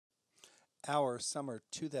Our summer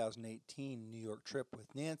 2018 New York trip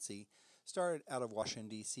with Nancy started out of Washington,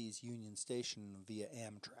 D.C.'s Union Station via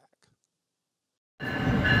Amtrak.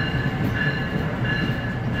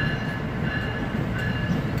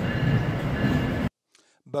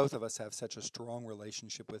 Both of us have such a strong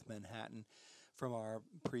relationship with Manhattan. From our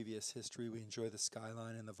previous history, we enjoy the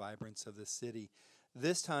skyline and the vibrance of the city.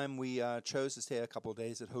 This time we chose to stay a couple of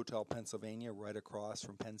days at Hotel Pennsylvania, right across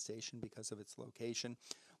from Penn Station because of its location.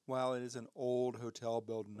 While it is an old hotel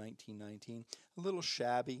built in 1919, a little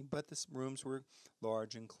shabby, but the rooms were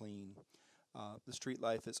large and clean. The street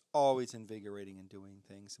life is always invigorating and doing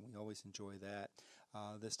things, and we always enjoy that.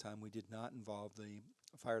 This time we did not involve the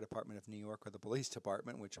Fire Department of New York or the Police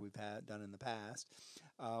Department, which we've done in the past.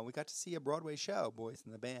 We got to see a Broadway show, Boys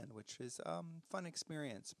in the Band, which is a fun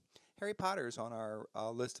experience. Harry Potter is on our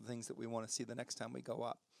list of things that we want to see the next time we go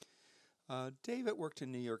up. David worked in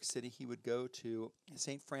New York City. He would go to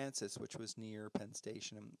St. Francis, which was near Penn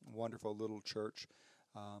Station, a wonderful little church,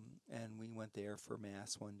 and we went there for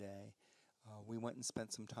Mass one day. We went and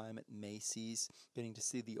spent some time at Macy's, getting to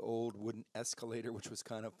see the old wooden escalator, which was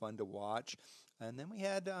kind of fun to watch. And then we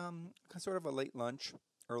had sort of a late lunch,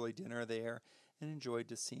 early dinner there, and enjoyed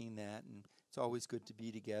just seeing that. And it's always good to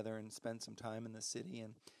be together and spend some time in the city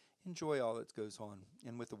and enjoy all that goes on.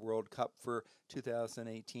 And with the World Cup for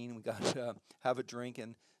 2018, we got to have a drink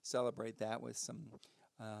and celebrate that with some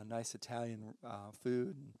nice Italian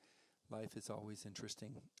food. And life is always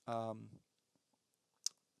interesting.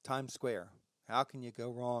 Times Square. How can you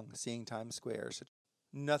go wrong seeing Times Square?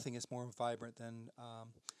 Nothing is more vibrant than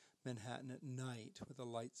Manhattan at night with the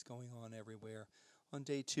lights going on everywhere. On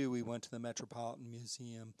day 2, we went to the Metropolitan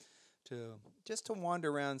Museum to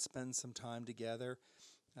wander around, spend some time together.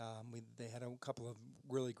 They had a couple of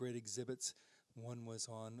really great exhibits. One was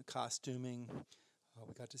on costuming.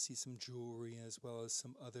 We got to see some jewelry as well as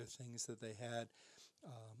some other things that they had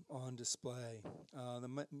on display.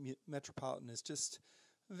 The Metropolitan is just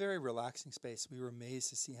a very relaxing space. We were amazed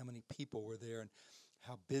to see how many people were there and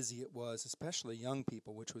how busy it was, especially young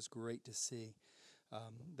people, which was great to see.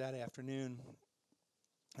 That afternoon,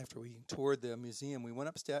 after we toured the museum, we went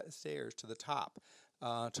upstairs to the top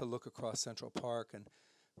to look across Central Park and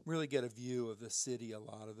really get a view of the city, a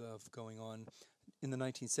lot of going on. In the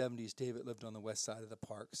 1970s, David lived on the west side of the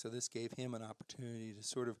park, so this gave him an opportunity to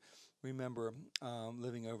sort of remember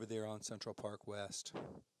living over there on Central Park West.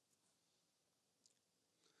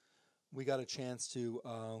 We got a chance to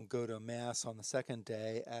go to Mass on the second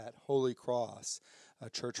day at Holy Cross, a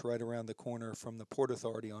church right around the corner from the Port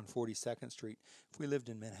Authority on 42nd Street. If we lived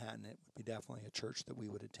in Manhattan, it would be definitely a church that we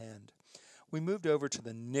would attend. We moved over to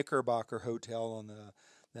the Knickerbocker Hotel on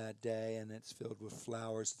that day, and it's filled with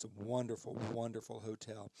flowers. It's a wonderful, wonderful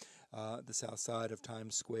hotel at the south side of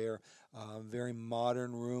Times Square. Very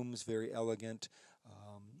modern rooms, very elegant,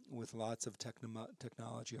 with lots of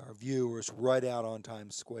technology. Our view was right out on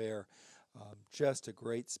Times Square. Just a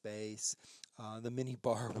great space. The mini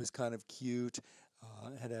bar was kind of cute.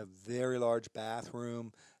 Had a very large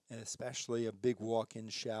bathroom, and especially a big walk-in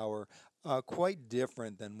shower. Quite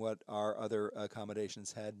different than what our other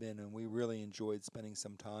accommodations had been, and we really enjoyed spending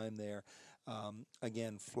some time there.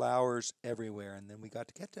 Again, flowers everywhere, and then we got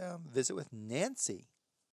to get to visit with Nancy.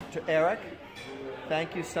 To Eric,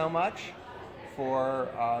 thank you so much for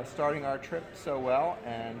starting our trip so well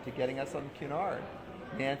and to getting us on Cunard.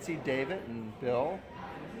 Nancy, David, and Bill,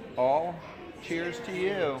 all cheers to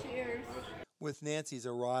you. Cheers. With Nancy's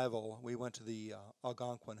arrival, we went to the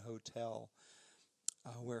Algonquin Hotel,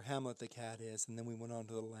 where Hamlet the cat is, and then we went on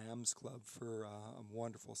to the Lambs Club for a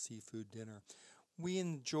wonderful seafood dinner. We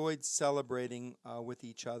enjoyed celebrating with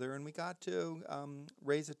each other, and we got to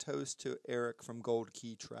raise a toast to Eric from Gold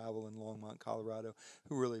Key Travel in Longmont, Colorado,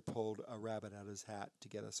 who really pulled a rabbit out of his hat to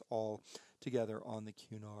get us all together on the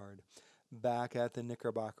Cunard. Back at the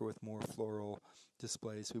Knickerbocker with more floral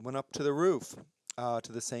displays, we went up to the roof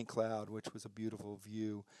to the St. Cloud, which was a beautiful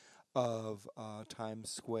view of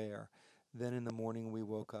Times Square. Then in the morning we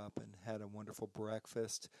woke up and had a wonderful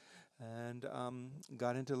breakfast and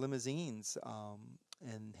got into limousines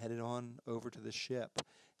and headed on over to the ship.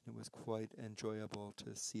 It was quite enjoyable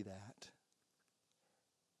to see that.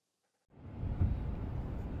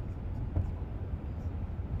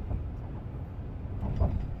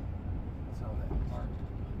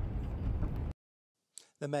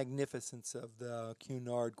 The magnificence of the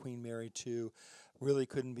Cunard Queen Mary II really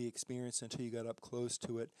couldn't be experienced until you got up close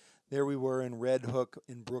to it. There we were in Red Hook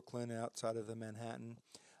in Brooklyn, outside of the Manhattan.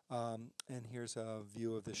 And here's a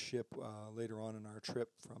view of the ship later on in our trip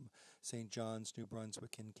from St. John's, New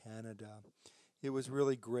Brunswick in Canada. It was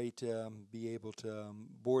really great to be able to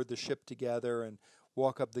board the ship together and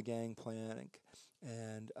walk up the gangplank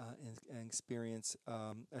and experience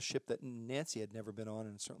a ship that Nancy had never been on,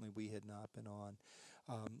 and certainly we had not been on.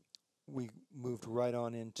 We moved right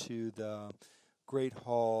on into the Great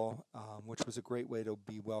Hall, which was a great way to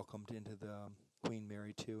be welcomed into the Queen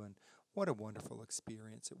Mary II, and what a wonderful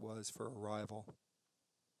experience it was for arrival.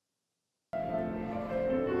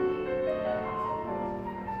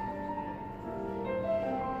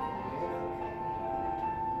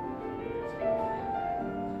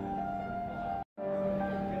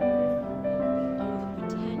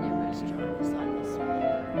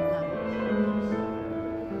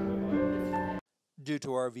 Due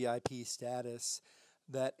to our VIP status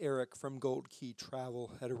that Eric from Gold Key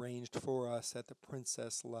Travel had arranged for us at the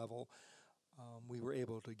Princess level, we were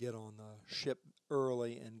able to get on the ship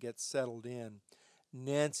early and get settled in.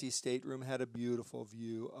 Nancy's stateroom had a beautiful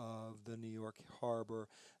view of the New York harbor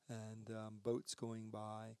and boats going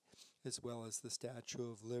by, as well as the Statue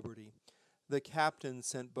of Liberty. The captain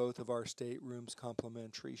sent both of our staterooms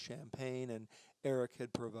complimentary champagne, and Eric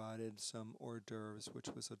had provided some hors d'oeuvres, which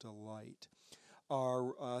was a delight.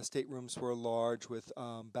 Our staterooms were large with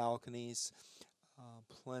balconies,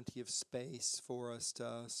 plenty of space for us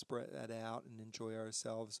to spread that out and enjoy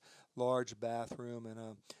ourselves. Large bathroom and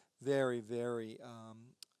a very, very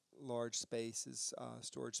large spaces,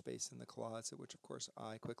 storage space in the closet, which of course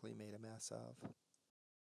I quickly made a mess of.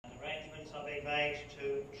 Arrangements are being made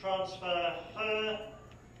to transfer her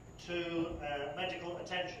to medical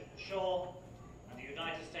attention ashore, and the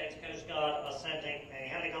United States Coast Guard are sending a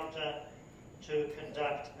helicopter to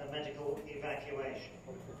conduct a medical evacuation.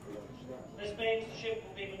 This means the ship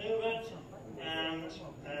will be manoeuvred and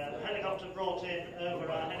the helicopter brought in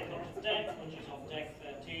over our helicopter deck, which is on deck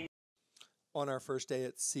 13. On our first day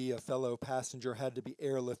at sea, a fellow passenger had to be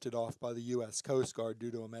airlifted off by the U.S. Coast Guard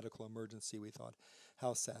due to a medical emergency. We thought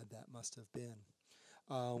how sad that must have been.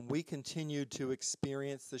 We continued to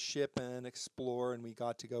experience the ship and explore, and we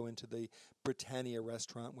got to go into the Britannia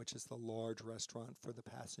restaurant, which is the large restaurant for the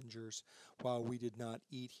passengers. While we did not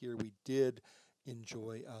eat here, we did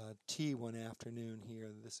enjoy tea one afternoon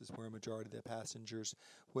here. This is where a majority of the passengers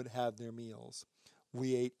would have their meals.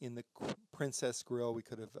 We ate in the Princess Grill. We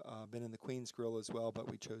could have been in the Queen's Grill as well,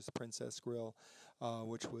 but we chose the Princess Grill,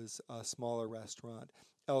 which was a smaller restaurant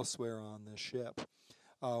elsewhere on the ship.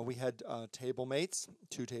 We had table mates,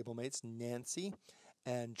 two table mates, Nancy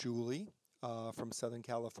and Julie from Southern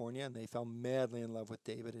California, and they fell madly in love with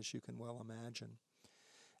David, as you can well imagine.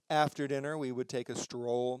 After dinner, we would take a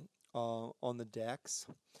stroll on the decks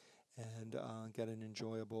and get an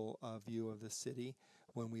enjoyable view of the city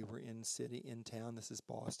when we were in town. This is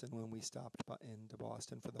Boston, when we stopped into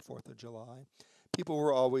Boston for the 4th of July. People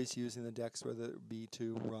were always using the decks, whether it be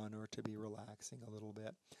to run or to be relaxing a little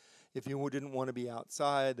bit. If you didn't want to be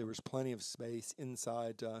outside, there was plenty of space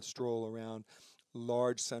inside to stroll around.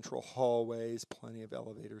 Large central hallways, plenty of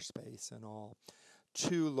elevator space and all.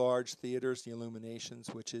 Two large theaters, the Illuminations,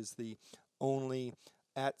 which is the only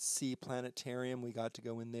at-sea planetarium. We got to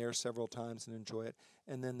go in there several times and enjoy it.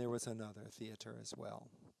 And then there was another theater as well.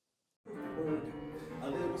 A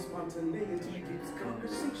little spontaneity keeps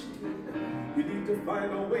conversation. You need to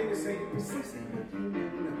find a way to say precisely what you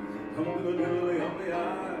mean. Come to the little yummy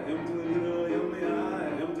eye, come to the little yummy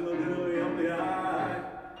eye, come to the little yummy eye.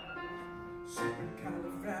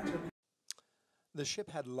 Supercalifragilistic. The ship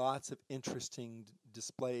had lots of interesting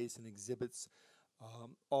displays and exhibits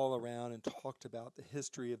all around, and talked about the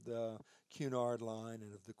history of the Cunard line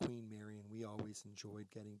and of the Queen Mary, and we always enjoyed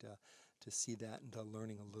getting to see that and to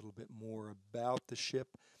learning a little bit more about the ship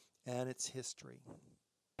and its history.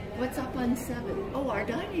 What's up on 7? Oh, our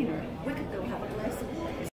dining room. We could go have a glass of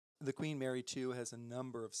wine. The Queen Mary II has a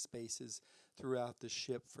number of spaces throughout the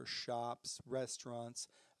ship for shops, restaurants,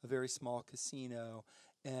 a very small casino,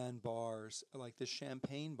 and bars, like the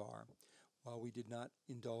Champagne Bar. While we did not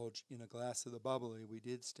indulge in a glass of the bubbly, we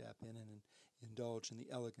did step in and indulge in the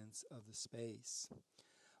elegance of the space.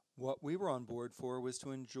 What we were on board for was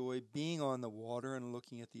to enjoy being on the water and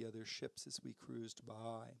looking at the other ships as we cruised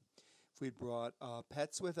by. If we'd brought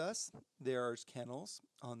pets with us, there are kennels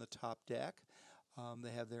on the top deck.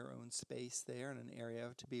 They have their own space there and an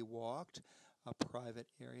area to be walked, a private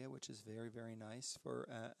area, which is very, very nice for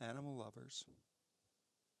animal lovers.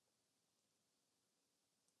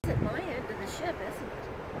 At my end of the ship, isn't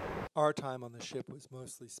it? Our time on the ship was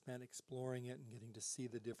mostly spent exploring it and getting to see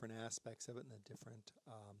the different aspects of it and the different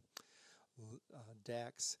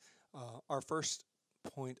decks. Our first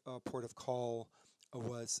port of call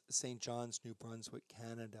was St. John's, New Brunswick,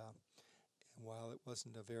 Canada. And while it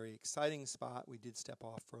wasn't a very exciting spot, we did step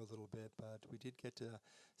off for a little bit, but we did get to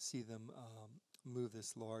see them move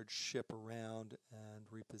this large ship around and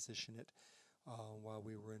reposition it while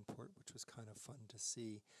we were in port, which was kind of fun to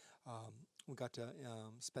see. We got to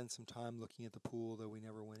spend some time looking at the pool, though we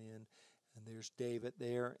never went in. And there's David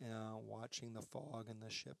there watching the fog and the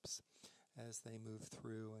ships as they move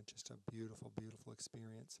through, and just a beautiful, beautiful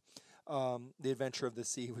experience. The Adventure of the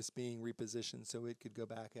Sea was being repositioned so it could go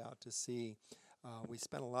back out to sea. We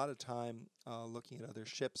spent a lot of time looking at other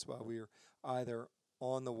ships while we were either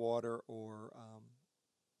on the water or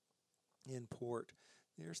in port.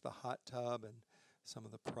 There's the hot tub and some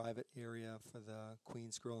of the private area for the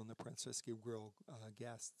Queen's Grill and the Princess Grill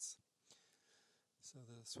guests. So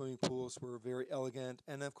the swimming pools were very elegant,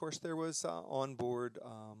 and of course there was onboard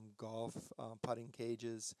golf putting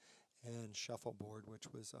cages and shuffleboard,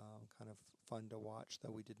 which was kind of fun to watch,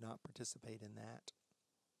 though we did not participate in that.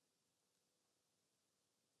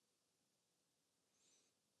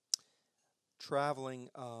 Traveling,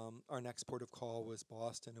 our next port of call was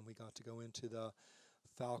Boston, and we got to go into the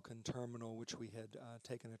Falcon Terminal, which we had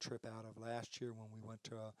taken a trip out of last year when we went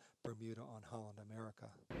to Bermuda on Holland America.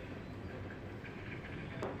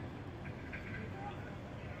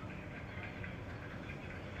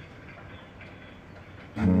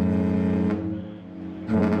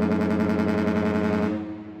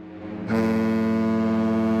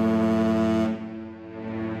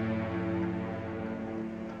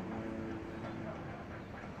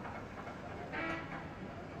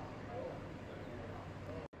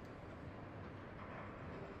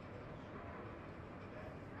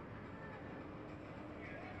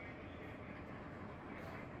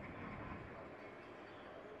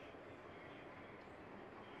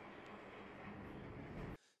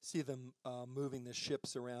 See them moving the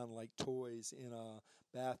ships around like toys in a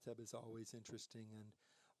bathtub is always interesting. And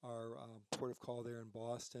our port of call there in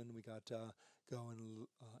Boston, we got to go and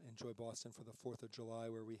enjoy Boston for the 4th of July,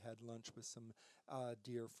 where we had lunch with some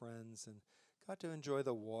dear friends and got to enjoy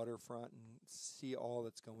the waterfront and see all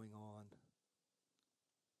that's going on.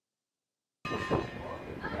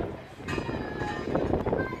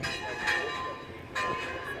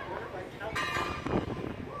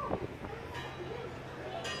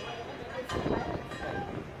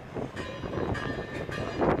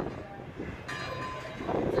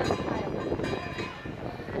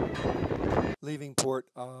 Leaving port,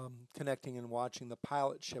 connecting and watching the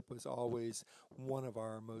pilot ship was always one of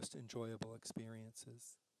our most enjoyable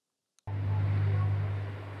experiences.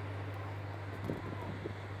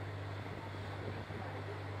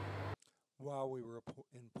 While we were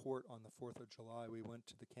in port on the 4th of July, we went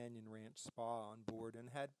to the Canyon Ranch Spa on board and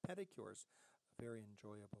had pedicures. A very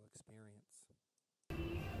enjoyable experience.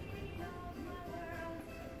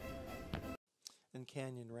 And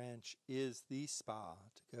Canyon Ranch is the spa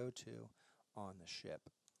to go to on the ship.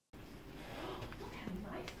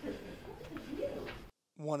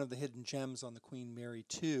 One of the hidden gems on the Queen Mary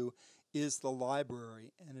 2 is the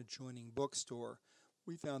library and adjoining bookstore.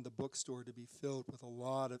 We found the bookstore to be filled with a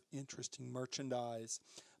lot of interesting merchandise,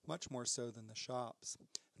 much more so than the shops.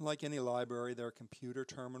 And like any library, there are computer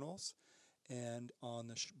terminals, and on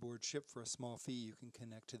the board ship for a small fee you can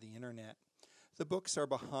connect to the internet. The books are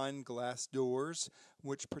behind glass doors,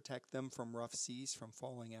 which protect them from rough seas from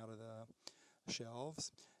falling out of the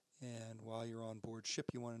shelves. And while you're on board ship,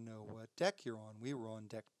 you want to know what deck you're on. We were on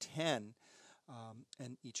deck 10,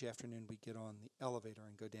 and each afternoon we get on the elevator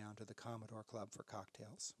and go down to the Commodore Club for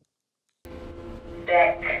cocktails.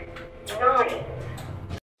 Deck 9.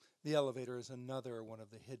 The elevator is another one of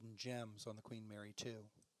the hidden gems on the Queen Mary 2.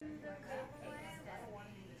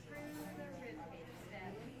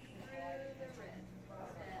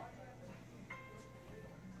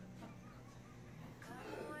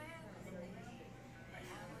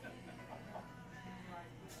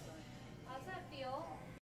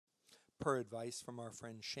 Per advice from our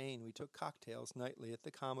friend Shane, we took cocktails nightly at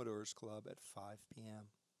the Commodore's Club at 5 p.m.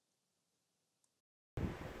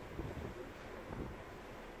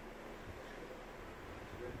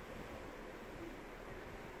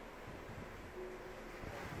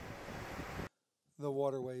 The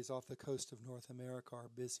waterways off the coast of North America are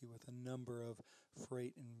busy with a number of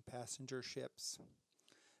freight and passenger ships.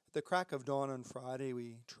 At the crack of dawn on Friday,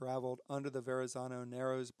 we traveled under the Verrazano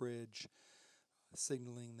Narrows Bridge,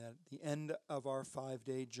 signaling that the end of our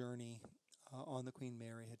 5-day journey on the Queen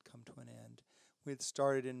Mary had come to an end. We had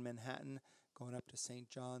started in Manhattan, going up to St.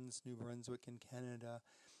 John's, New Brunswick in Canada,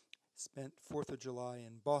 spent 4th of July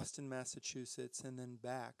in Boston, Massachusetts, and then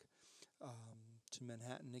back to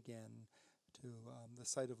Manhattan again, to the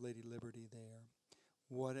site of Lady Liberty there.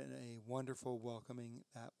 What a wonderful welcoming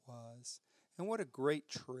that was. And what a great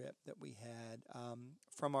trip that we had,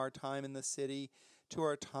 from our time in the city to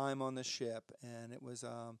our time on the ship. And it was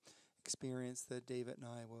an experience that David and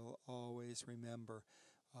I will always remember.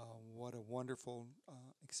 What a wonderful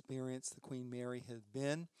experience the Queen Mary had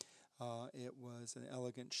been. It was an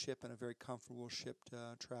elegant ship and a very comfortable ship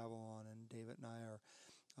to travel on, and David and I are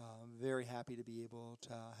very happy to be able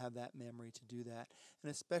to have that memory to do that,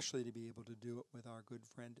 and especially to be able to do it with our good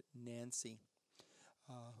friend Nancy,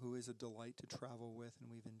 who is a delight to travel with, and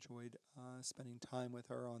we've enjoyed spending time with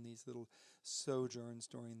her on these little sojourns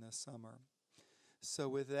during the summer. So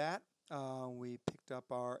with that, we picked up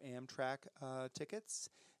our Amtrak tickets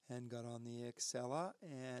and got on the Excella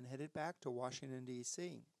and headed back to Washington,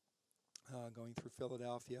 D.C., going through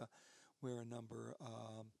Philadelphia, where a number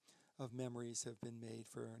of memories have been made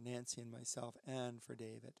for Nancy and myself and for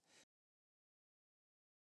David.